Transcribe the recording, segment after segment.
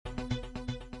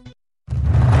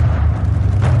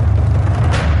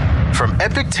From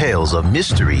epic tales of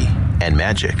mystery and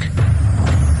magic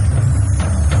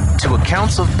to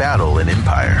accounts of battle and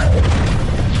empire.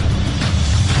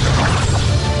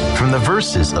 From the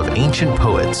verses of ancient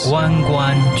poets 弯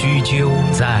关雎鸠，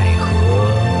在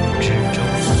河之洲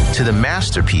to the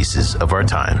masterpieces of our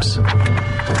times.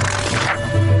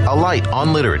 Alight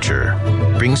on Literature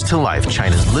brings to life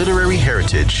China's literary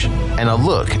heritage and a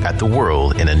look at the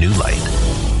world in a new light.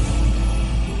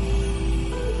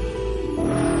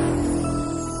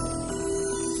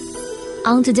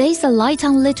 On today's Alight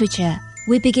on Literature,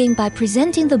 we begin by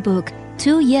presenting the book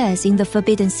 2 Years in the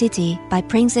Forbidden City by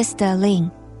Princess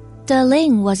Ling.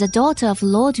 Ling was a daughter of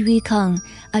Lord Yukong,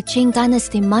 a Qing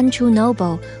dynasty Manchu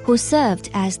noble who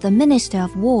served as the Minister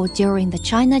of War during the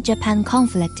China-Japan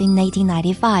conflict in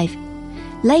 1895.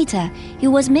 Later, he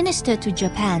was Minister to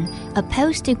Japan, a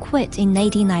post he quit in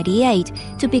 1898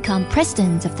 to become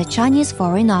President of the Chinese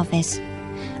Foreign Office.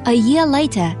 A year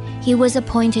later, he was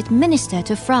appointed Minister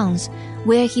to France,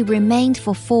 where he remained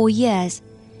for 4 years.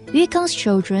 Yukong's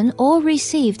children all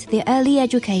received their early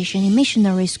education in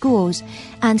missionary schools,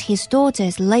 and his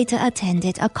daughters later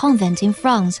attended a convent in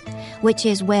France, which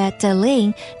is where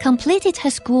Ling completed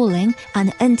her schooling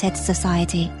and entered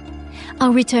society.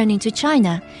 On returning to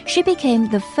China, she became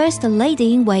the first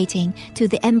lady-in-waiting to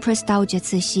the Empress Dowager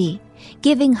Cixi,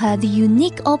 giving her the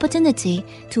unique opportunity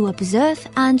to observe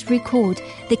and record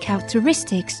the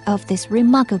characteristics of this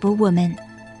remarkable woman.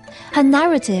 Her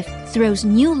narrative throws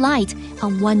new light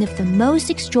on one of the most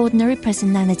extraordinary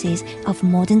personalities of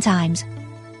modern times.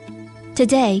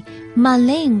 Today,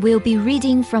 Ling will be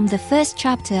reading from the first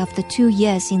chapter of the 2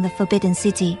 Years in the Forbidden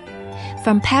City.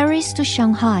 From Paris to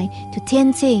Shanghai to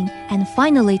Tianjin and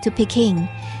finally to Peking,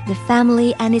 the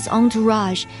family and its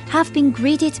entourage have been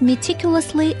greeted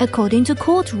meticulously according to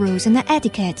court rules and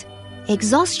etiquette.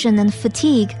 Exhaustion and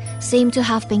fatigue seem to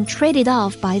have been traded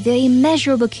off by their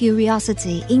immeasurable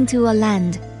curiosity into a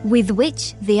land with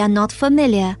which they are not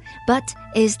familiar, but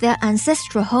is their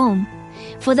ancestral home.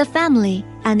 For the family,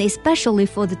 and especially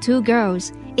for the 2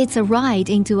 girls, it's a ride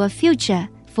into a future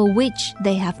for which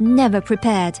they have never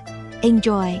prepared.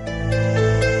 Enjoy.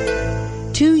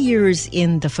 2 Years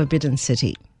in the Forbidden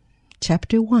City.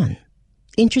 Chapter 1.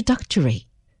 Introductory.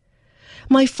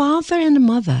 My father and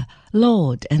mother,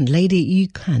 Lord and Lady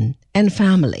Yukon, and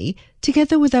family,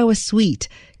 together with our suite,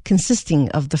 consisting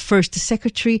of the first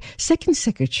secretary, second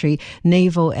secretary,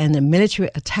 naval and military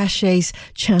attachés,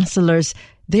 chancellors,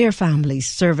 their families,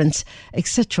 servants,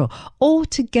 etc.,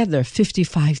 altogether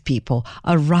 55 people,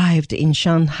 arrived in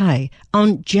Shanghai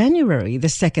on January the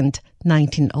 2nd,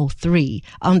 1903,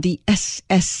 on the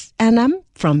SS Annam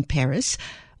from Paris,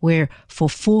 where for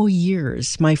 4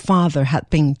 years my father had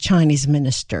been Chinese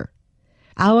minister.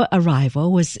 Our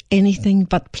arrival was anything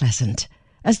but pleasant,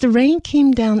 as the rain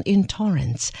came down in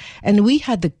torrents, and we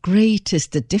had the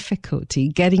greatest difficulty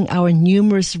getting our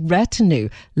numerous retinue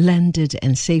landed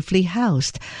and safely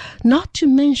housed, not to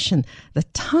mention the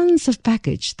tons of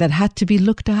baggage that had to be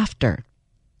looked after.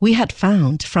 We had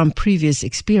found from previous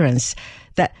experience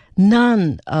that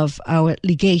none of our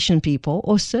legation people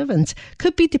or servants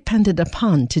could be depended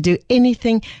upon to do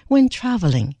anything when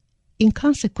traveling, in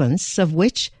consequence of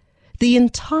which the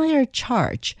entire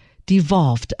charge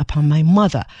devolved upon my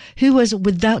mother, who was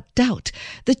without doubt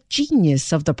the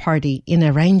genius of the party in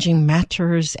arranging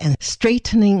matters and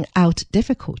straightening out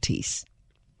difficulties.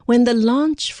 When the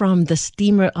launch from the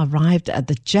steamer arrived at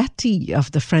the jetty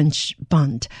of the French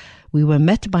Bund, we were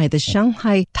met by the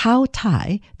Shanghai Tao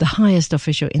Tai, the highest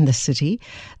official in the city,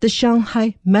 the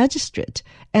Shanghai magistrate,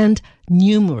 and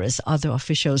numerous other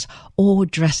officials, all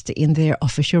dressed in their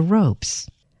official robes.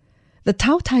 The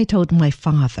Tao Tai told my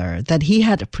father that he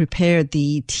had prepared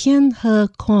the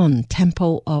Tianhe Kuan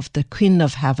Temple of the Queen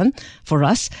of Heaven for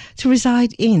us to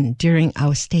reside in during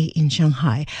our stay in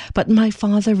Shanghai, but my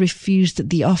father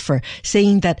refused the offer,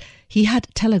 saying that he had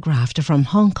telegraphed from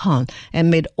Hong Kong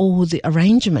and made all the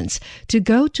arrangements to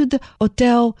go to the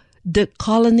Hôtel de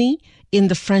Colonie in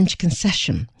the French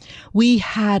concession. We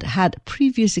had had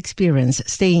previous experience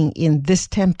staying in this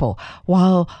temple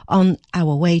while on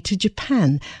our way to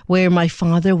Japan, where my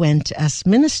father went as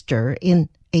minister in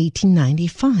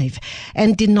 1895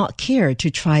 and did not care to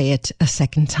try it a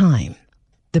second time.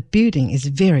 The building is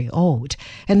very old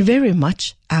and very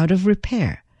much out of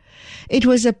repair. It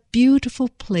was a beautiful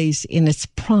place in its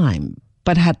prime,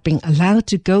 but had been allowed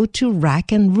to go to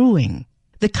rack and ruin.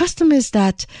 The custom is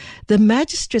that the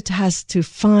magistrate has to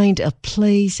find a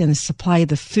place and supply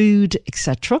the food,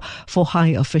 etc., for high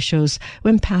officials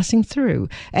when passing through,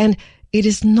 and it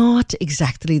is not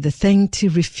exactly the thing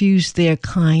to refuse their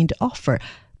kind offer,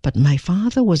 But my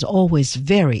father was always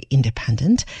very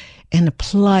independent and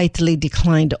politely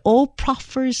declined all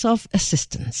proffers of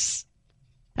assistance.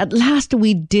 At last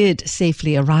we did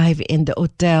safely arrive in the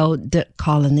Hotel de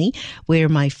Colony, where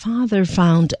my father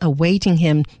found awaiting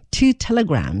him 2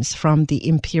 telegrams from the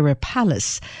Imperial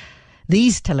Palace.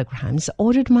 These telegrams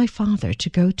ordered my father to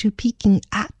go to Peking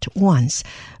at once,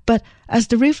 but as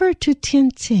the river to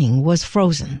Tianjin was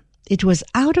frozen, it was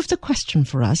out of the question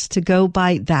for us to go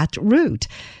by that route.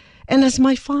 And as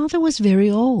my father was very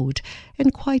old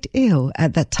and quite ill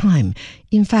at that time,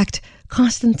 in fact,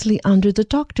 constantly under the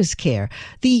doctor's care,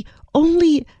 the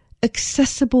only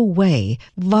accessible way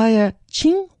via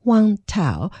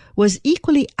Qinhuangtao was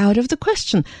equally out of the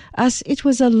question, as it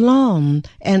was a long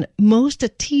and most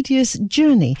tedious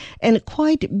journey and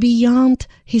quite beyond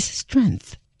his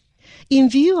strength. In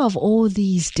view of all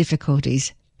these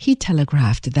difficulties, he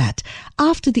telegraphed that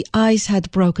after the ice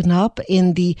had broken up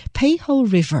in the Peiho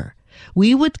River,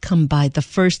 we would come by the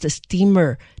first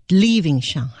steamer leaving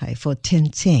Shanghai for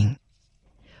Tianjin.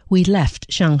 We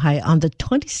left Shanghai on the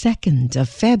 22nd of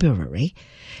February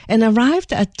and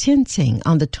arrived at Tianjin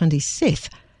on the 26th,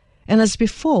 and as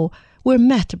before, were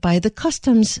met by the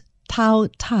customs Tao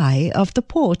Tai of the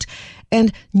port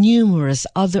and numerous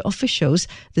other officials,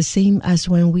 the same as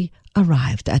when we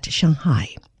arrived at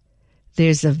Shanghai.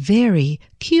 There's a very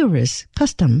curious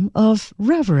custom of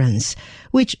reverence,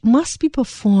 which must be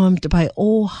performed by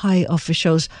all high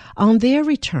officials on their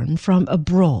return from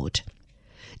abroad.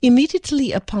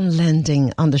 Immediately upon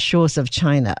landing on the shores of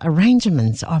China,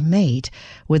 arrangements are made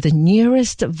with the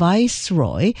nearest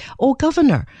viceroy or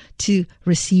governor to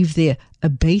receive their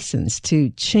obeisance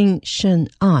to Qin Shen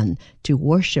An to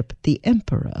worship the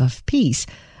Emperor of Peace,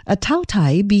 a Tao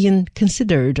Tai being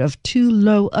considered of too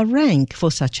low a rank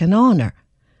for such an honor.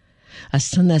 As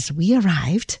soon as we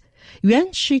arrived, Yuan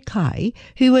Shikai,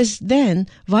 who was then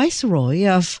viceroy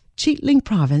of Jilin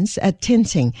province at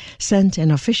Tianjin, sent an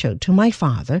official to my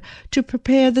father to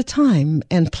prepare the time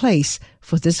and place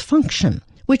for this function,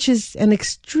 which is an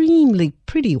extremely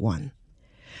pretty one.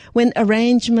 When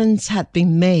arrangements had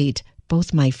been made,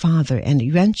 both my father and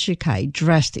Yuan Shikai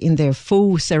dressed in their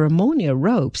full ceremonial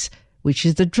robes, which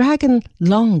is the dragon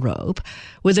long robe,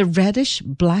 with a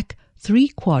reddish-black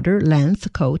 3/4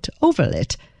 length coat over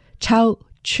it, Chao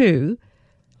Chu,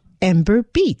 amber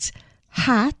beads,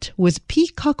 hat with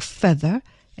peacock feather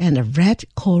and a red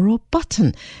coral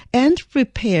button, and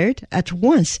repaired at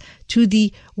once to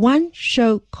the Wan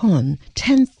Shou Kon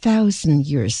 10,000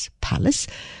 years palace,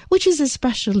 which is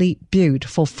especially built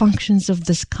for functions of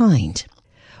this kind,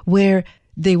 where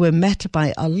they were met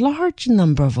by a large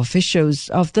number of officials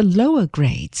of the lower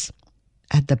grades.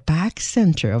 At the back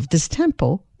center of this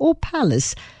temple or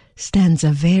palace stands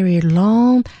a very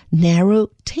long, narrow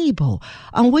table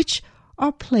on which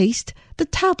are placed the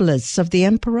tablets of the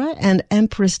Emperor and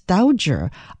Empress Dowager,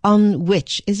 on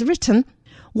which is written,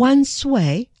 Wan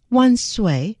Sui, Wan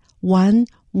Sui, Wan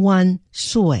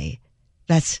Sui.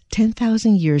 That's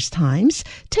 10,000 years times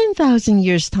 10,000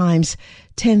 years times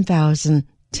 10,000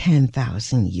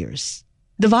 10,000 years.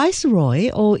 The viceroy,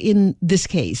 or in this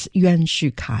case, Yuan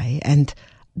Shikai, and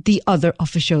the other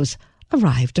officials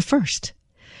arrived first.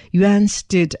 Yuan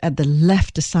stood at the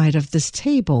left side of this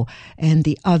table, and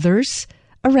the others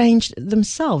arranged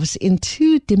themselves in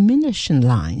 2 diminishing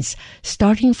lines,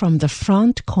 starting from the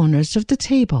front corners of the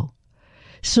table.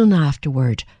 Soon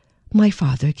afterward, my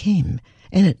father came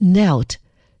and knelt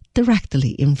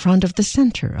directly in front of the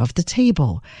center of the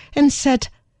table and said,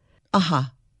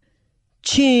 Aha!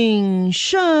 Qin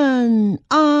Shen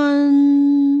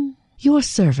An, your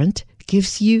servant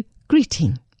gives you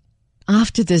greeting.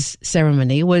 After this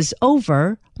ceremony was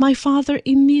over, my father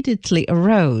immediately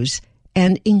arose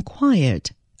and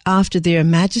inquired after their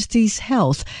Majesties'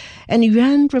 health, and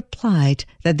Yuan replied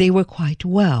that they were quite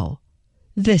well.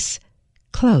 This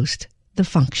closed the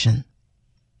function.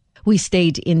 We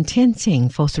stayed in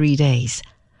Tianjin for 3 days,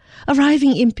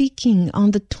 arriving in Peking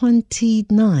on the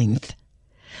 29th.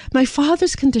 My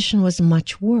father's condition was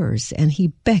much worse, and he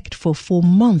begged for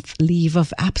 4-month leave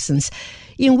of absence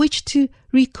in which to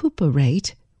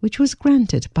recuperate, which was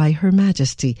granted by Her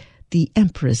Majesty, the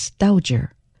Empress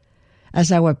Dowager.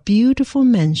 As our beautiful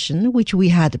mansion, which we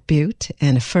had built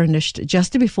and furnished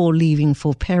just before leaving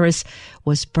for Paris,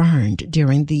 was burned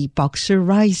during the Boxer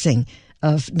Rising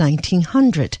of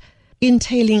 1900,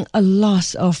 entailing a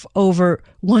loss of over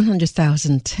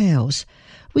 100,000 taels,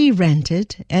 we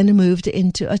rented and moved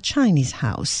into a Chinese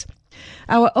house.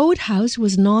 Our old house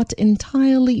was not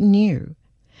entirely new.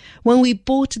 When we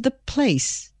bought the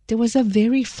place, there was a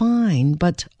very fine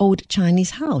but old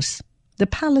Chinese house, the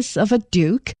palace of a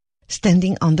duke,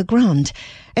 standing on the ground,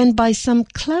 and by some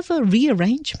clever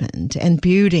rearrangement and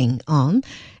building on,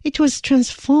 it was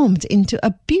transformed into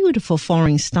a beautiful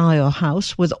foreign-style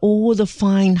house with all the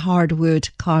fine hardwood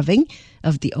carving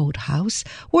of the old house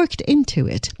worked into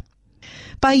it.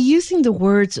 By using the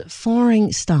words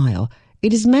foreign style,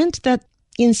 it is meant that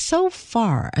in so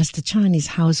far as the Chinese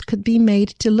house could be made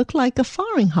to look like a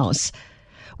foreign house,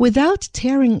 without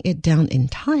tearing it down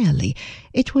entirely,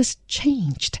 it was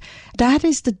changed. That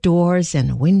is, the doors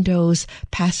and windows,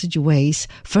 passageways,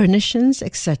 furnishings,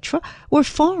 etc. were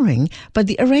foreign, but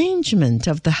the arrangement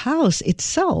of the house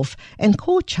itself and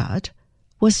courtyard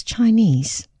was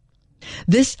Chinese.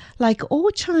 This, like all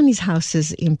Chinese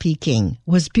houses in Peking,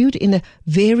 was built in a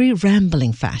very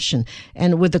rambling fashion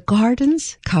and with the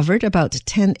gardens covered about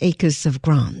 10 acres of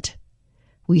ground.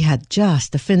 We had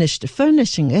just finished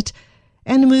furnishing it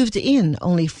and moved in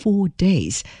only 4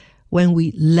 days when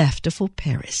we left for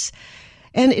Paris.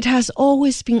 And it has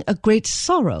always been a great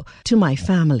sorrow to my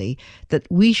family that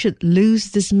we should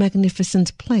lose this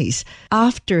magnificent place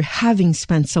after having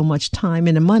spent so much time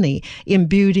and money in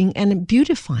building and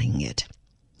beautifying it.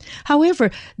 However,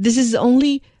 this is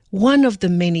only one of the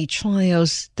many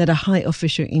trials that a high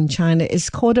official in China is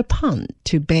called upon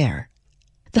to bear.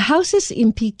 The houses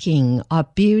in Peking are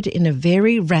built in a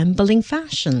very rambling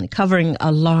fashion, covering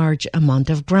a large amount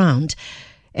of ground,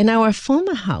 and our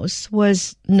former house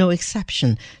was no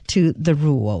exception to the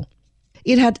rule.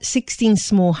 It had 16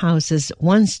 small houses,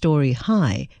 1 story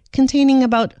high, containing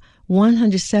about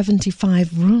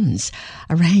 175 rooms,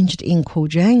 arranged in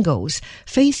quadrangles,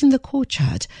 facing the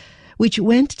courtyard, which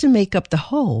went to make up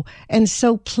the whole, and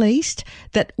so placed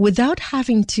that without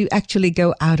having to actually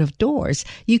go out of doors,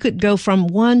 you could go from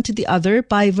one to the other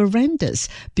by verandas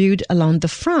built along the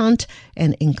front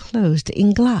and enclosed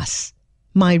in glass.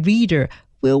 My reader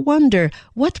will wonder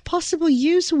what possible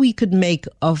use we could make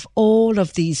of all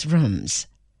of these rooms.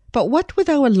 But what with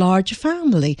our large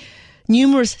family,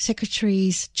 numerous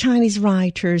secretaries, Chinese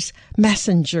writers,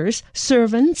 messengers,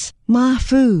 servants,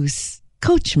 mafus,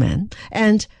 coachmen,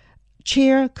 and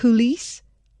chair coolies,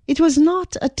 it was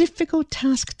not a difficult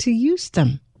task to use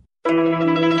them.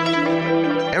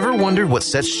 Ever wondered what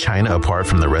sets China apart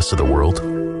from the rest of the world?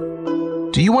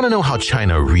 Do you want to know how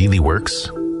China really works?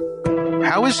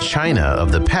 How is China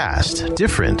of the past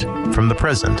different from the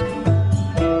present?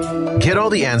 Get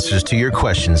all the answers to your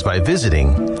questions by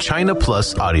visiting China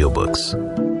Plus Audiobooks.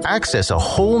 Access a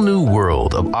whole new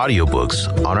world of audiobooks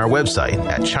on our website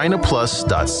at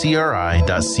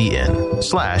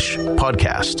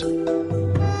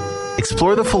chinaplus.cri.cn/podcast.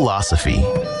 Explore the philosophy,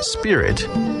 spirit,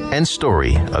 and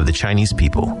story of the Chinese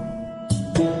people.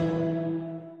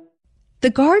 The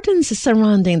gardens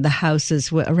surrounding the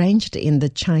houses were arranged in the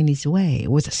Chinese way,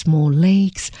 with small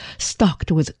lakes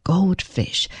stocked with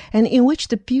goldfish, and in which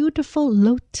the beautiful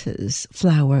lotus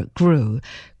flower grew,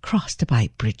 crossed by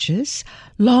bridges,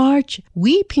 large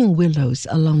weeping willows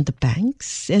along the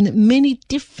banks, and many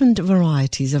different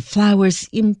varieties of flowers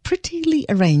in prettily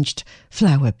arranged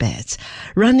flower beds,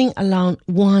 running along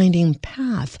winding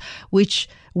paths which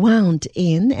wound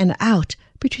in and out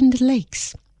between the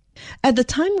lakes. At the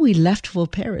time we left for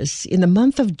Paris in the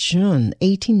month of June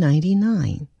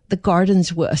 1899, the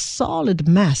gardens were a solid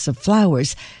mass of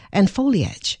flowers and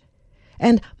foliage,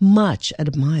 and much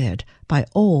admired by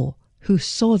all who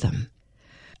saw them.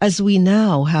 As we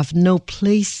now have no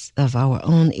place of our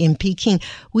own in Peking,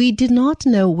 we did not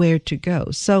know where to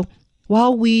go. So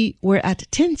while we were at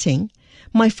Tianjin,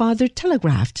 my father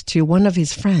telegraphed to one of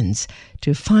his friends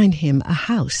to find him a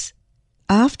house.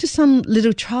 After some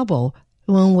little trouble,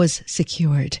 one was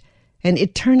secured, and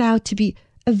it turned out to be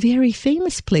a very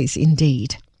famous place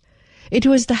indeed. It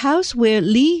was the house where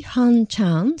Li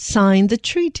Hangchang signed the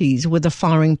treaties with the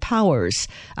foreign powers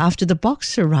after the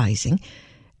Boxer Rising,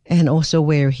 and also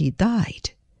where he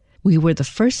died. We were the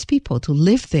first people to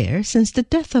live there since the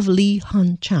death of Li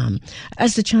Hangchang,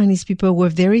 as the Chinese people were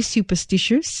very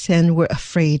superstitious and were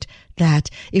afraid that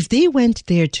if they went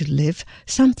there to live,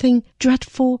 something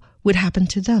dreadful would happen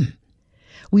to them.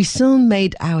 We soon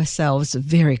made ourselves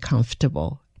very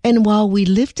comfortable, and while we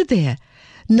lived there,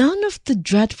 none of the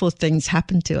dreadful things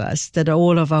happened to us that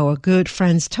all of our good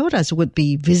friends told us would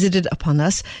be visited upon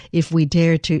us if we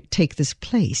dared to take this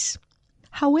place.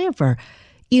 However,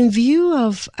 in view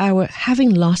of our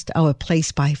having lost our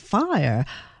place by fire,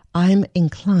 I'm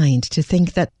inclined to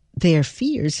think that their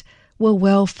fears were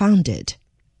well-founded.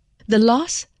 The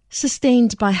loss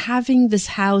sustained by having this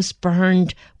house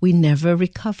burned, we never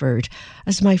recovered.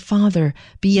 As my father,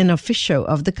 being an official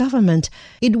of the government,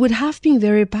 it would have been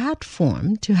very bad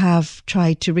form to have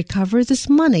tried to recover this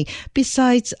money,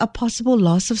 besides a possible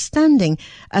loss of standing,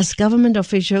 as government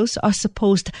officials are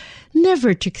supposed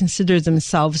never to consider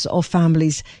themselves or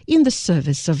families in the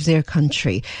service of their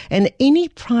country, and any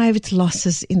private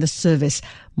losses in the service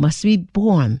must be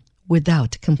borne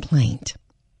without complaint.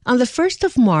 On the 1st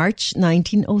of March,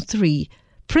 1903,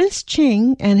 Prince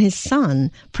Ching and his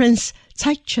son, Prince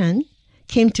Taichun,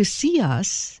 came to see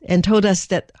us and told us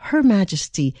that Her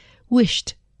Majesty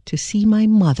wished to see my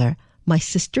mother, my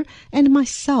sister, and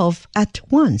myself at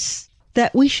once,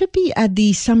 that we should be at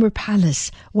the Summer Palace,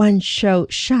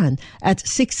 Wanshou Shan, at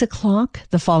 6 o'clock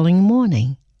the following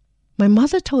morning. My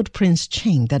mother told Prince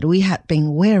Ching that we had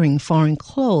been wearing foreign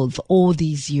clothes all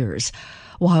these years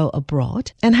while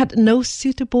abroad and had no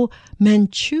suitable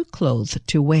Manchu clothes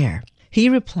to wear. He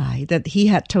replied that he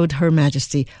had told Her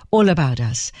Majesty all about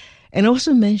us and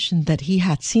also mentioned that he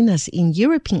had seen us in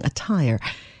European attire,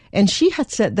 and she had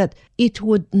said that it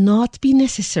would not be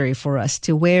necessary for us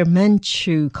to wear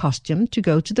Manchu costume to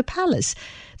go to the palace,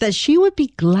 that she would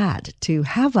be glad to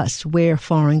have us wear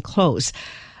foreign clothes,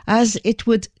 as it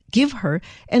would give her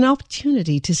an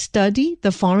opportunity to study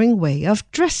the foreign way of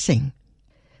dressing.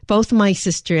 Both my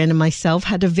sister and myself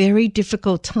had a very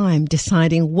difficult time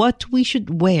deciding what we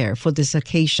should wear for this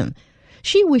occasion.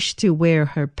 She wished to wear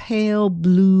her pale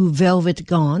blue velvet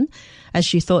gown, as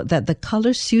she thought that the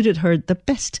color suited her the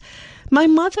best. My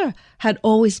mother had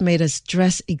always made us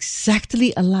dress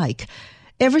exactly alike,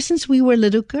 ever since we were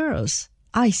little girls.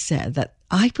 I said that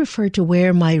I preferred to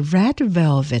wear my red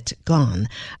velvet gown,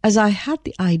 as I had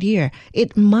the idea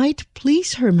it might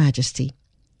please Her Majesty.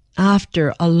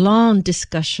 After a long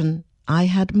discussion, I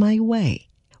had my way.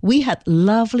 We had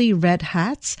lovely red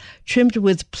hats trimmed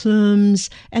with plumes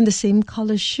and the same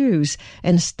color shoes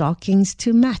and stockings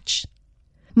to match.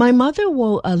 My mother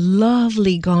wore a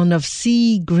lovely gown of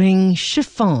sea green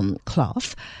chiffon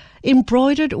cloth,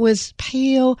 embroidered with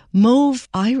pale mauve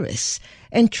iris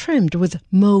and trimmed with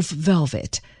mauve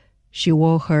velvet. She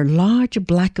wore her large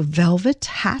black velvet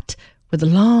hat with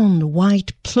long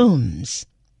white plumes.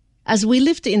 As we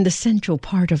lived in the central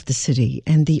part of the city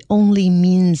and the only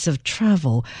means of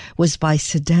travel was by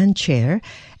sedan chair,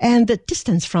 and the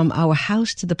distance from our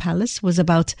house to the palace was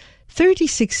about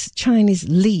 36 Chinese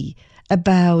li,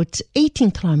 about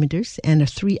 18 kilometers and a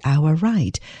 3-hour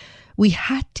ride, we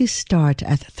had to start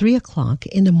at 3 o'clock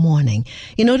in the morning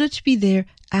in order to be there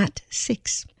at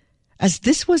 6. As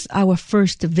this was our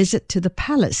first visit to the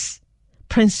palace,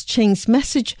 Prince Ching's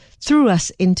message threw us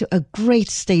into a great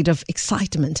state of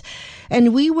excitement,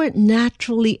 and we were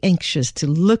naturally anxious to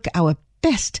look our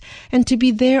best and to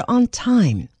be there on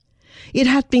time. It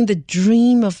had been the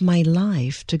dream of my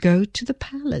life to go to the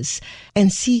palace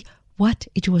and see what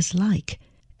it was like,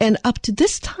 and up to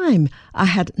this time I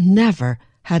had never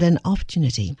had an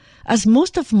opportunity, as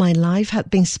most of my life had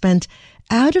been spent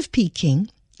out of Peking,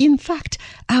 in fact,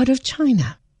 out of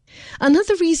China.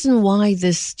 Another reason why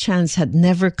this chance had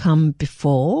never come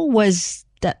before was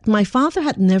that my father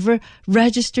had never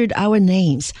registered our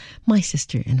names, my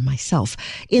sister and myself,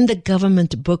 in the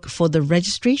government book for the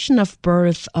registration of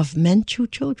birth of Manchu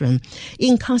children,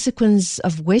 in consequence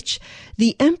of which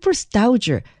the Empress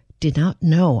Dowager did not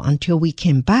know until we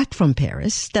came back from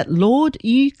Paris that Lord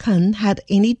Yukan had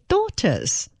any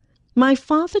daughters. My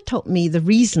father told me the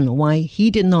reason why he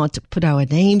did not put our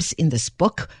names in this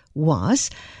book was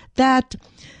that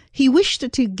he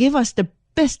wished to give us the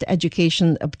best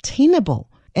education obtainable,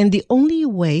 and the only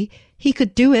way he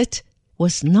could do it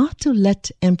was not to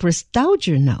let Empress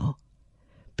Dowager know.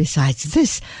 Besides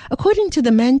this, according to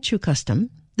the Manchu custom,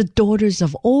 the daughters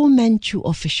of all Manchu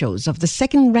officials of the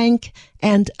second rank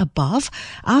and above,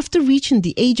 after reaching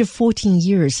the age of 14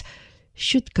 years,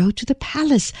 should go to the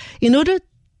palace in order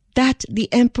that the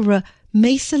emperor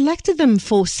may select them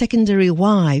for secondary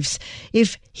wives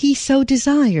if he so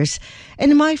desires.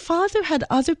 And my father had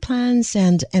other plans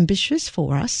and ambitions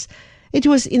for us. It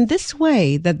was in this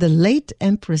way that the late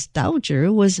Empress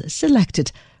Dowager was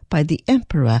selected by the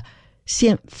Emperor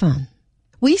Xianfan.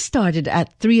 We started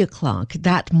at 3 o'clock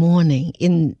that morning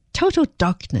in total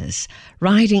darkness,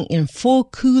 riding in 4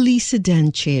 coolie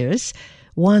sedan chairs,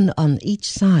 one on each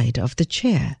side of the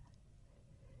chair.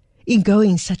 In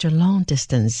going such a long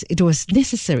distance, it was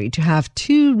necessary to have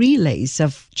 2 relays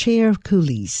of chair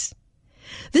coolies.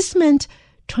 This meant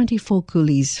 24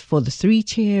 coolies for the 3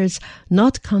 chairs,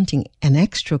 not counting an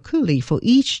extra coolie for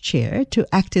each chair to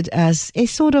act as a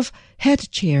sort of head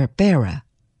chair bearer.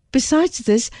 Besides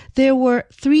this, there were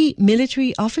 3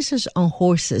 military officers on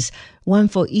horses, one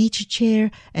for each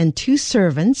chair, and 2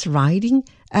 servants riding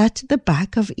at the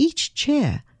back of each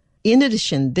chair. In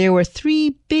addition, there were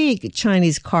 3 big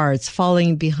Chinese carts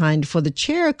following behind for the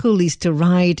chair coolies to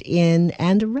ride in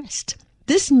and rest.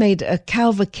 This made a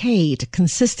cavalcade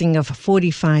consisting of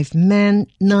 45 men,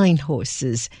 9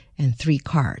 horses, and 3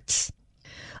 carts.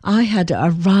 I had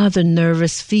a rather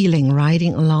nervous feeling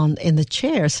riding along in the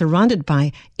chair surrounded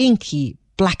by inky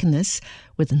blackness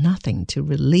with nothing to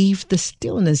relieve the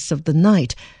stillness of the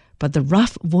night but the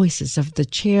rough voices of the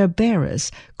chair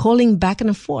bearers calling back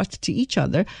and forth to each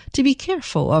other to be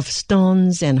careful of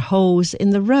stones and holes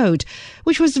in the road,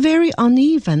 which was very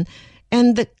uneven,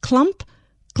 and the clump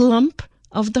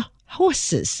of the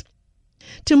horses.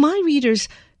 To my readers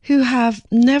who have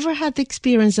never had the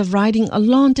experience of riding a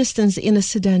long distance in a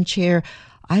sedan chair,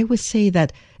 I would say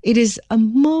that it is a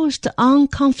most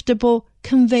uncomfortable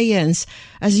conveyance,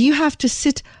 as you have to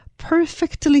sit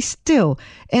perfectly still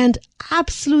and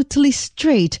absolutely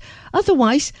straight.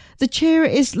 Otherwise, the chair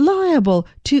is liable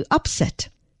to upset.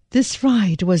 This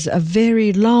ride was a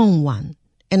very long one,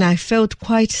 and I felt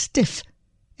quite stiff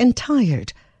and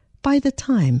tired by the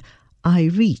time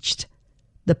I reached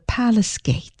the palace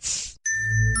gates.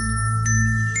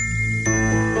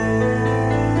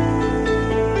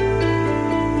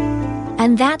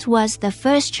 And that was the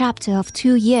first chapter of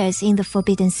 2 Years in the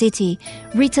Forbidden City,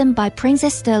 written by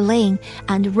Princess Ling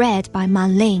and read by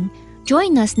Man Ling.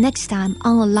 Join us next time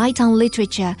on Alight on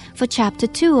Literature for chapter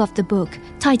 2 of the book,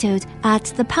 titled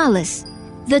At the Palace.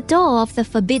 The door of the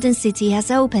Forbidden City has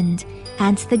opened,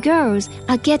 and the girls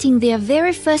are getting their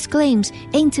very first glimpse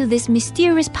into this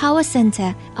mysterious power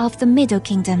center of the Middle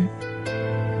Kingdom.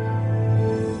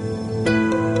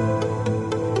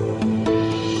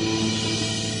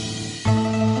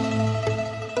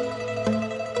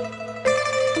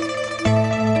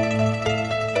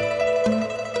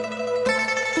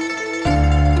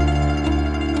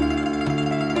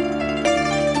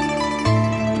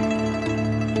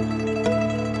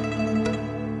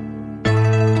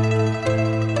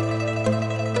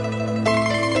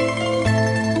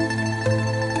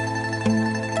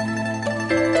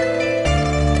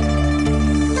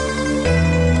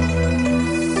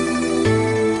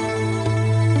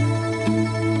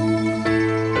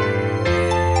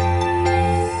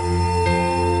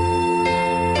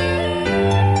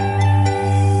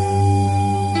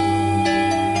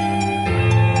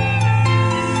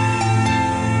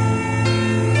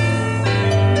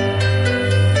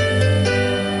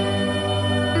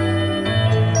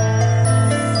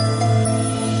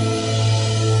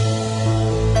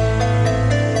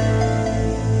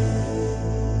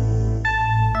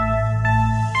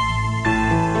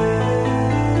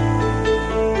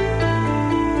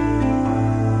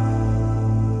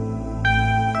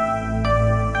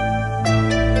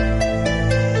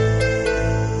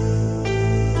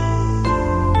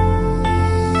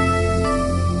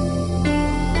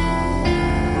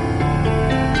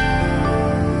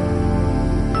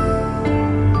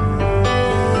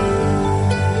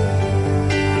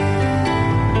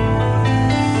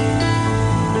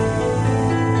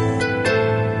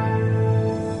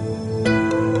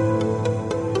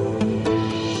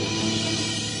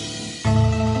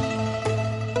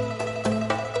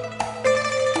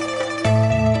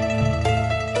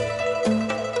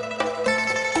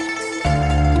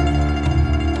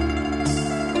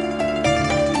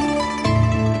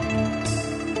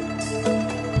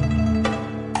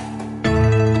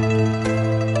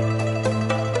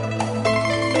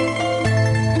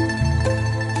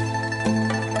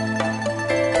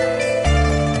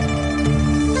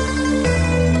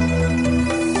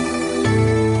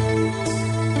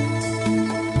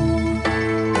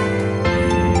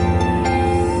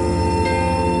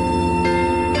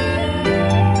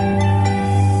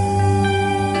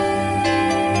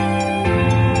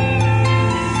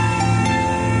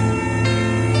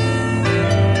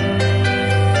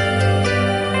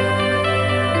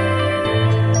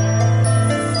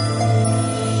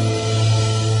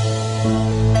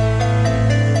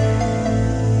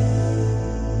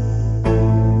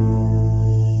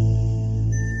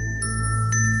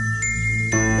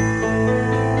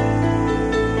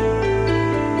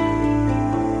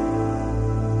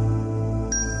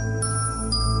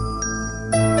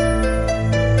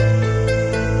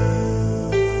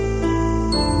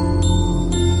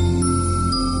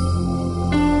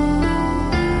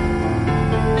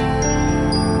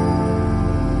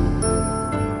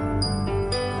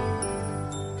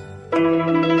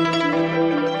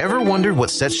 Wondered what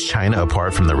sets China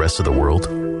apart from the rest of the world?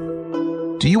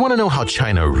 Do you want to know how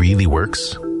China really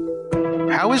works?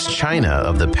 How is China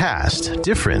of the past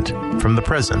different from the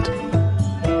present?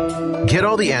 Get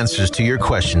all the answers to your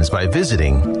questions by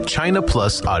visiting China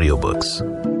Plus Audiobooks.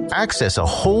 Access a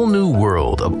whole new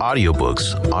world of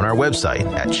audiobooks on our website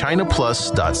at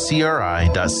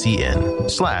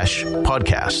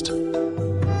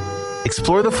chinaplus.cri.cn/podcast.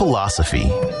 Explore the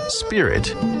philosophy,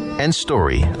 spirit, and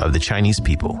story of the Chinese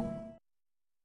people.